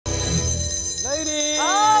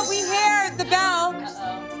the bell.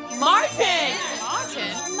 Martin!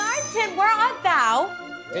 Martin, we're on Vow.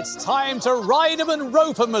 It's time to ride 'em and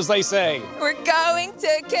rope 'em, as they say. We're going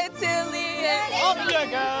to Cotillion. Off you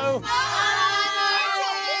go.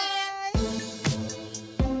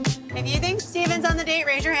 If you think Steven's on the date,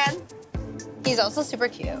 raise your hand. He's also super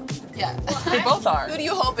cute. Yeah, they both are. Who do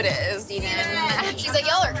you hope it is? Steven. She's like,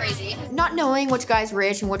 y'all are crazy. Not knowing which guy's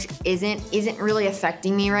rich and which isn't really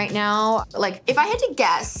affecting me right now. Like, if I had to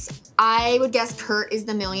guess, I would guess Kurt is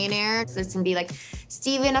the millionaire. So it's gonna be like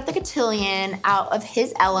Steven at the Cotillion, out of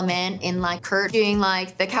his element, and like Kurt doing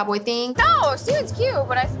like the cowboy thing. No, Steven's cute,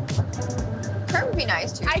 but Kurt would be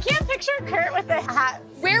nice too. I can't picture Kurt with the hat.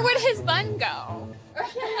 Where would his bun go? In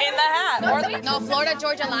the hat. No, Florida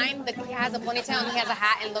Georgia line. He has a ponytail and he has a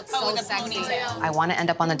hat and looks so sexy. I want to end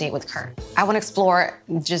up on a date with Kurt. I want to explore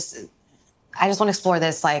I just want to explore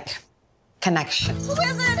this like connection. Who is it?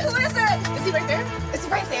 Who is it? Is he right there? Is he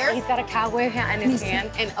right there? He's got a cowboy hat in his hand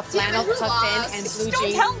and a flannel tucked in and blue jeans.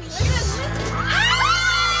 Don't tell me.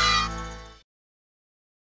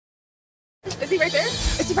 Look at this. Is he right there?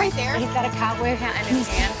 Is he right there? He's got a cowboy hat in his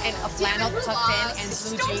hand and a flannel tucked in and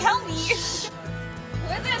blue jeans. Don't tell me.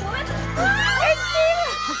 Who is it? Who is it?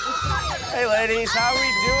 Hey ladies, how are we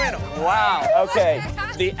doing? Wow, okay,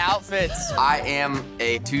 the outfits. I am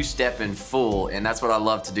a two-stepping fool, and that's what I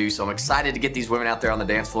love to do, so I'm excited to get these women out there on the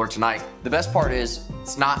dance floor tonight. The best part is,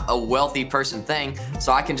 it's not a wealthy person thing,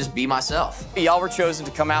 so I can just be myself. Y'all were chosen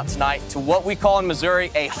to come out tonight to what we call in Missouri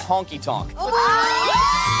a honky-tonk.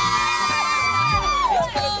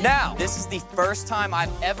 Now, this is the first time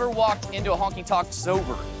I've ever walked into a honky-tonk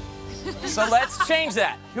sober. So let's change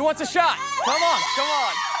that. Who wants a shot? Come on, come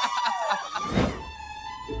on.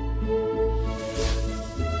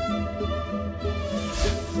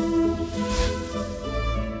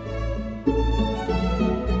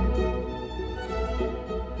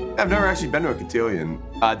 I've never actually been to a cotillion.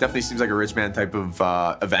 Definitely seems like a rich man type of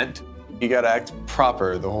event. You gotta act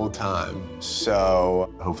proper the whole time.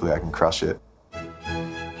 So hopefully I can crush it.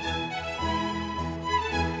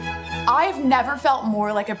 I've never felt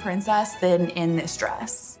more like a princess than in this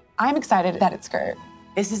dress. I'm excited that it's Kurt.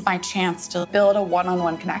 This is my chance to build a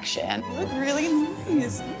one-on-one connection. You look really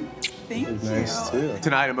nice. Thank you. Nice too.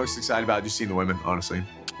 Tonight I'm most excited about just seeing the women, honestly.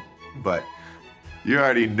 But you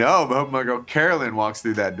already know, but I hope my girl Carolyn walks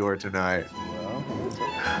through that door tonight. Well,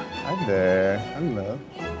 hi there. Hello.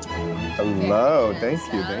 Hello. Thank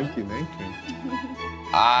you, thank you, thank you.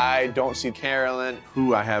 I don't see Carolyn,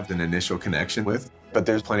 who I have an initial connection with, but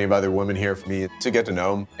there's plenty of other women here for me to get to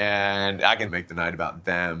know them, and I can make the night about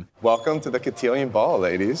them. Welcome to the Cotillion Ball,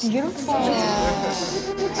 ladies. Beautiful.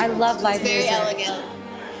 I love live music. Very elegant.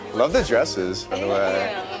 Love the dresses, by the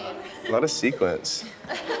way. A lot of sequins.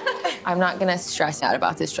 I'm not gonna stress out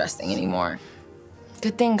about this dress thing anymore.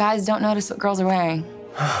 Good thing guys don't notice what girls are wearing.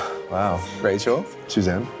 Wow. Rachel,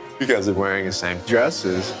 Suzanne, you guys are wearing the same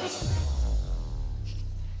dresses.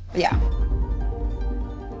 Yeah.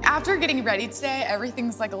 After getting ready today,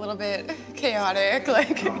 everything's like a little bit chaotic.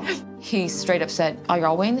 He straight up said, "Oh, you're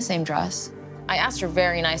all wearing the same dress." I asked her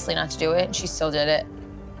very nicely not to do it, and she still did it.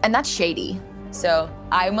 And that's shady. So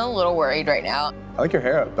I'm a little worried right now. I like your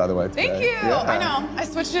hair up, by the way, today. Thank you. Yeah. I know. I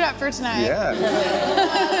switched it up for tonight. Yeah. All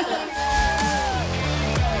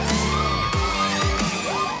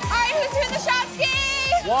right, who's doing the shot ski?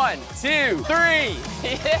 1, 2, 3.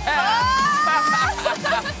 Yeah.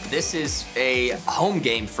 This is a home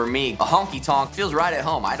game for me. A honky-tonk feels right at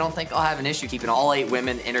home. I don't think I'll have an issue keeping all 8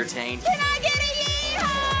 women entertained. Can I get a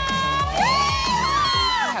yeehaw? We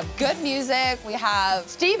have good music. We have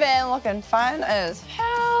Steven looking fun as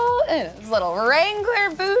hell in his little Wrangler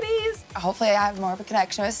booties. Hopefully I have more of a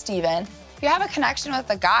connection with Steven. If you have a connection with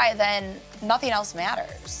a guy, then nothing else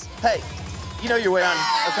matters. Hey, you know your way on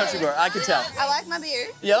a country bar. I can tell. I like my beer.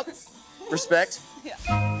 Yep. Respect.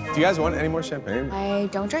 Do you guys want any more champagne? I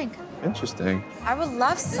don't drink. Interesting. I would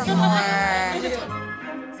love some more.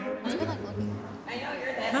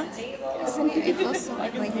 It feels so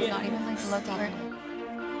like he's not even like looked at her.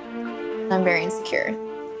 I'm very insecure,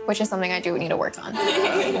 which is something I do need to work on.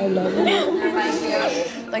 I love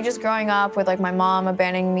it. Like just growing up with like my mom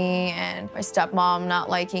abandoning me and my stepmom not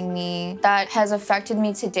liking me, that has affected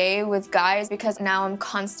me today with guys because now I'm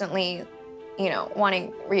constantly, you know,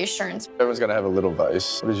 wanting reassurance. Everyone's gotta have a little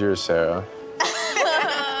vice. What is yours, Sarah?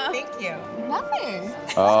 Thank you. Nothing.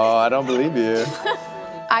 Oh, I don't believe you.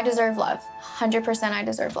 I deserve love. 100% I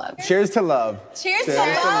deserve love. Cheers to love. Cheers to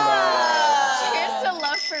love. love. Cheers to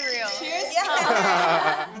love for real. Cheers. Yeah.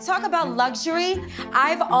 Talk about luxury.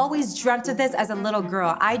 I've always dreamt of this as a little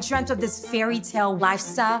girl. I dreamt of this fairy tale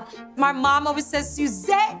lifestyle. My mom always says,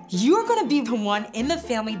 Suzette, you're gonna be the one in the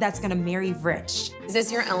family that's gonna marry rich. Is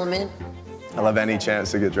this your element? I love any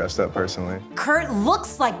chance to get dressed up personally. Kurt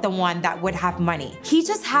looks like the one that would have money. He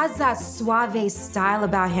just has that suave style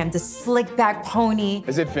about him, the slick back pony.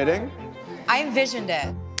 Is it fitting? I envisioned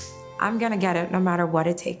it. I'm gonna get it no matter what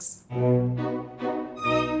it takes.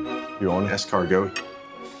 You own escargot.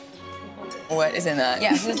 What is in that?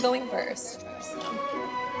 Yeah, who's going first? I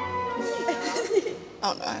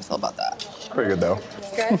don't know how I feel about that. Pretty good though.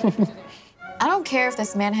 Good. I don't care if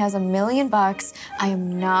this man has $1 million. I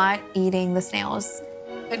am not eating the snails.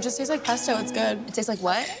 It just tastes like pesto. It's good. It tastes like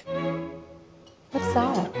what? What's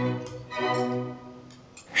that?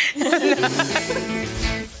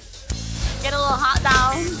 Get a little hot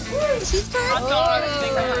dog. She's first.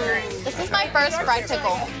 This is my first fried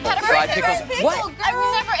pickle. Fried pickles? What? I've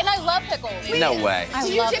never, and I love pickles. No way. I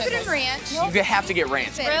Do you love dip it pickles. in ranch? You have to get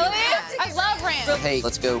ranch. Really? I love ranch. Hey,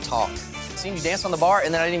 let's go talk. Seen you dance on the bar,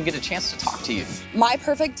 and then I didn't even get a chance to talk to you. My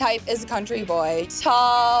perfect type is a country boy.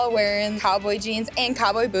 Tall, wearing cowboy jeans and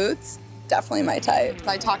cowboy boots. Definitely my type.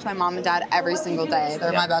 I talk to my mom and dad every single day.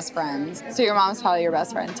 They're my best friends. So your mom's probably your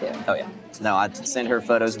best friend too. Oh, yeah. No, I'd send her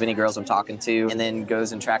photos of any girls I'm talking to, and then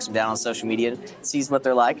goes and tracks them down on social media, sees what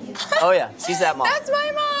they're like. Oh, yeah, she's that mom. That's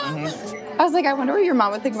my mom. I was like, I wonder what your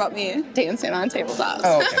mom would think about me dancing on tabletops.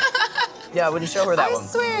 Oh, okay. Yeah, I wouldn't show her that one. I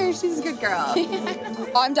swear, she's a good girl.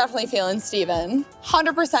 I'm definitely feeling Steven.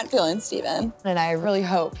 100% feeling Steven. And I really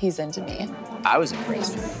hope he's into me. I was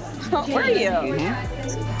impressed. Were you?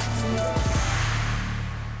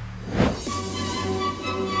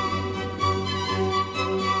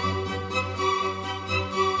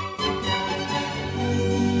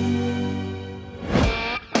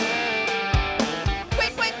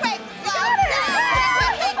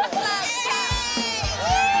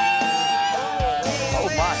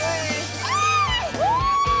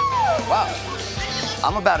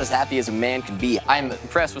 I'm about as happy as a man can be. I'm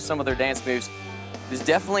impressed with some of their dance moves. This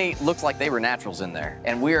definitely looked like they were naturals in there.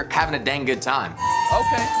 And we're having a dang good time.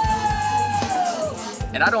 Okay.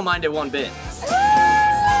 And I don't mind it one bit.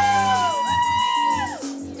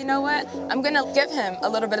 You know what? I'm gonna give him a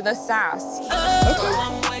little bit of the sass.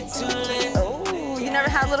 Oh, you never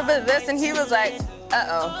had a little bit of this? And he was like,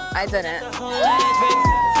 uh-oh, I didn't.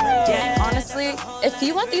 Honestly, if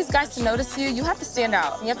you want these guys to notice you, you have to stand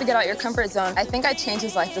out. You have to get out your comfort zone. I think I changed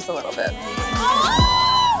his life just a little bit.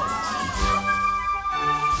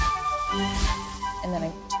 And then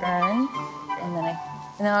I turn, and then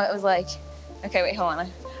it was like, okay, wait, hold on. I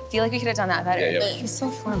feel like we could have done that better. Yeah. She's so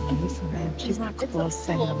far away from him. She's not close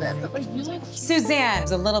to him. Suzanne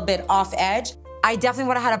was a little bit off edge. I definitely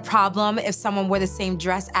would have had a problem if someone wore the same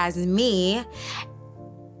dress as me,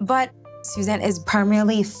 but Suzanne is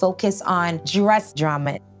primarily focused on dress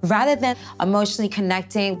drama rather than emotionally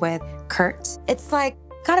connecting with Kurt. It's like,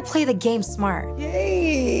 gotta play the game smart.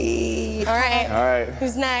 Yay! All right. All right.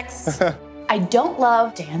 Who's next? I don't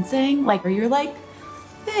love dancing, like where you're like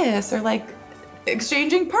this, or like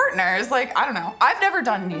exchanging partners. Like, I don't know. I've never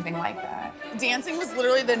done anything like that. Dancing was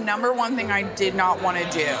literally the #1 thing I did not want to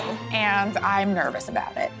do, and I'm nervous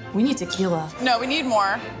about it. We need tequila. No, we need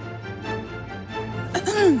more.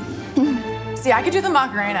 See, I could do the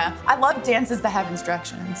Macarena. I love dances that have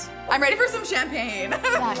instructions. I'm ready for some champagne.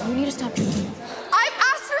 Yeah, you need to stop drinking. I've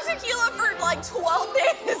asked for tequila for like 12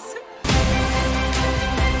 days.